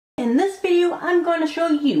In this video, I'm going to show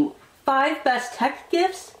you 5 best tech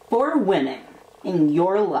gifts for women in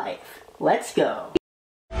your life. Let's go!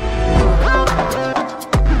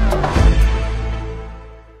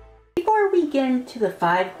 Before we get into the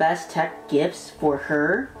 5 best tech gifts for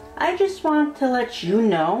her, I just want to let you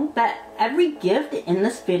know that every gift in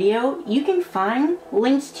this video you can find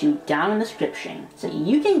links to down in the description, so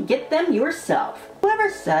you can get them yourself. Whoever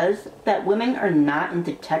says that women are not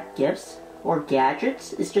into tech gifts or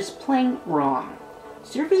gadgets is just plain wrong.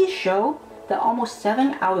 Surveys show that almost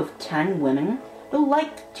 7 out of 10 women would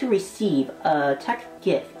like to receive a tech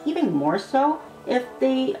gift, even more so if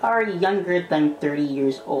they are younger than 30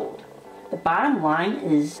 years old. The bottom line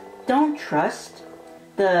is, don't trust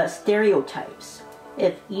the stereotypes.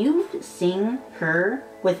 If you've seen her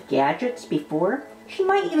with gadgets before, she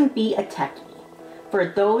might even be a techie. For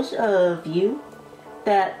those of you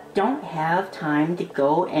that don't have time to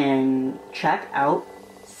go and check out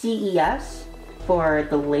CES for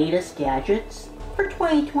the latest gadgets, for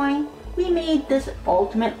 2020, we made this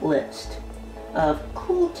ultimate list of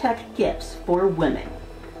cool tech gifts for women,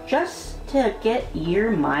 just to get your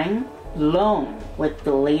mind blown with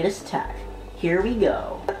the latest tech. Here we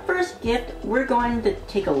go. The first gift we're going to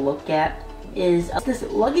take a look at is this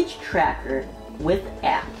luggage tracker with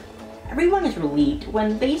app. Everyone is relieved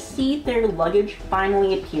when they see their luggage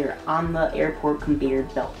finally appear on the airport conveyor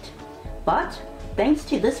belt. But thanks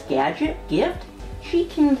to this gadget gift, she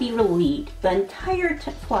can be relieved the entire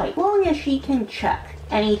flight, as long as she can check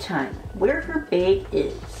anytime where her bag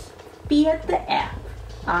is via the app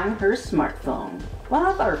on her smartphone. One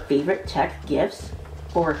of our favorite tech gifts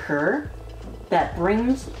for her that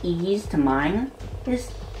brings ease to mind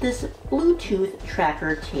is this Bluetooth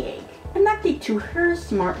tracker tag connected to her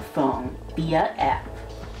smartphone via app,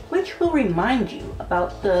 which will remind you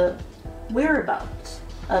about the whereabouts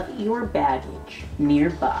of your baggage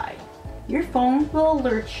nearby. Your phone will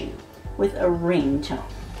alert you with a ringtone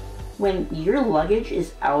when your luggage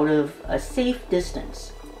is out of a safe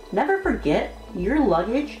distance. Never forget your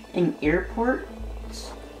luggage in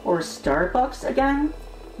airports or Starbucks again.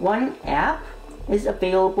 One app is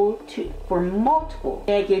available for multiple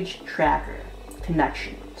baggage tracker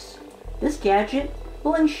connections. This gadget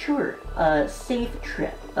will ensure a safe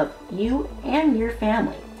trip of you and your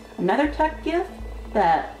family. Another tech gift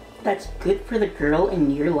that's good for the girl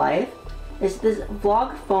in your life is this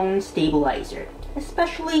vlog phone stabilizer.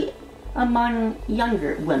 Especially among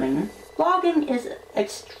younger women, vlogging is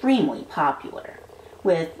extremely popular.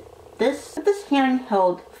 With this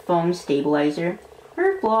handheld phone stabilizer,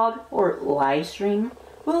 her vlog or live stream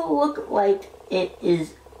will look like it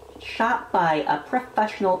is shot by a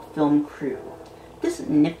professional film crew. This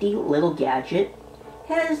nifty little gadget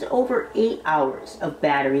has over 8 hours of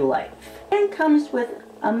battery life and comes with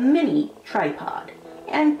a mini tripod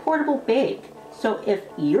and portable bag. So if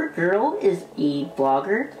your girl is a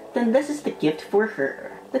vlogger, then this is the gift for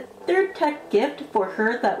her. The third tech gift for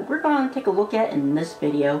her that we're going to take a look at in this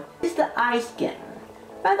video is the eye skin.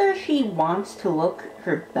 Whether she wants to look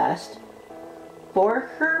her best for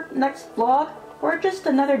her next vlog or just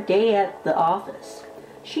another day at the office,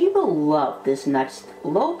 she will love this next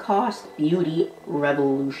low-cost beauty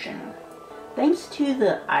revolution. Thanks to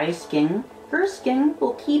the eye skin, her skin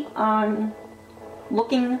will keep on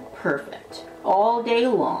looking perfect all day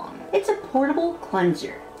long. It's a portable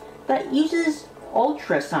cleanser that uses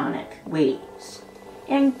ultrasonic waves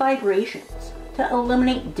and vibrations to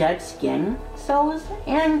eliminate dead skin cells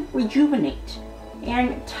and rejuvenate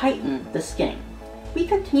and tighten the skin. We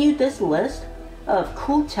continue this list of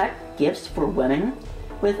cool tech gifts for women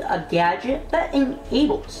with a gadget that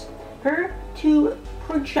enables her to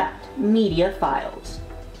project media files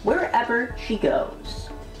wherever she goes.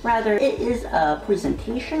 Whether it is a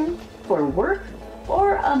presentation for work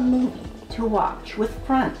or a movie to watch with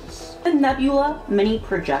friends. The Nebula mini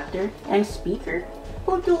projector and speaker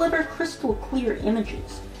will deliver crystal clear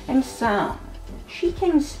images and sound. She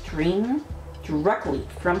can stream directly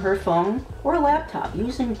from her phone or laptop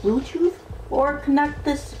using Bluetooth or connect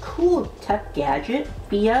this cool tech gadget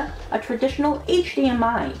via a traditional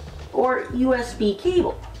HDMI or USB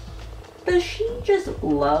cable. Does she just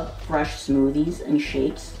love fresh smoothies and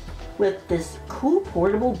shakes? With this cool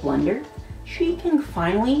portable blender, she can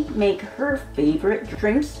finally make her favorite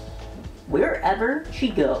drinks wherever she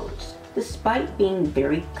goes. Despite being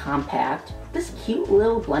very compact, this cute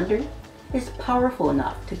little blender is powerful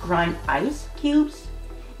enough to grind ice cubes.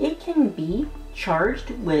 It can be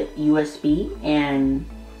charged with USB and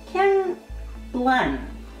can blend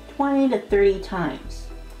 20 to 30 times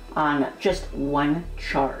on just one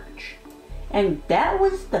charge. And that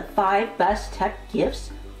was the 5 best tech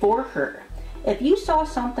gifts for her. If you saw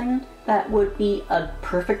something that would be a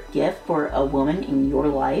perfect gift for a woman in your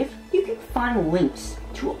life, you can find links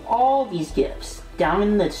to all these gifts down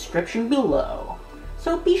in the description below.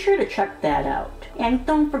 So be sure to check that out. And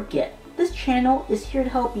don't forget, this channel is here to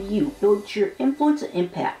help you build your influence and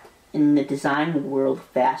impact in the design world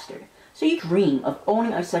faster, so you dream of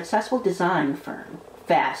owning a successful design firm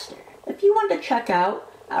faster. If you want to check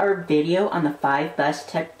out our video on the 5 best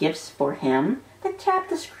tech gifts for him, then tap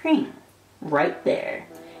the screen right there.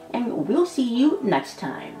 And we'll see you next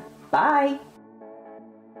time. Bye!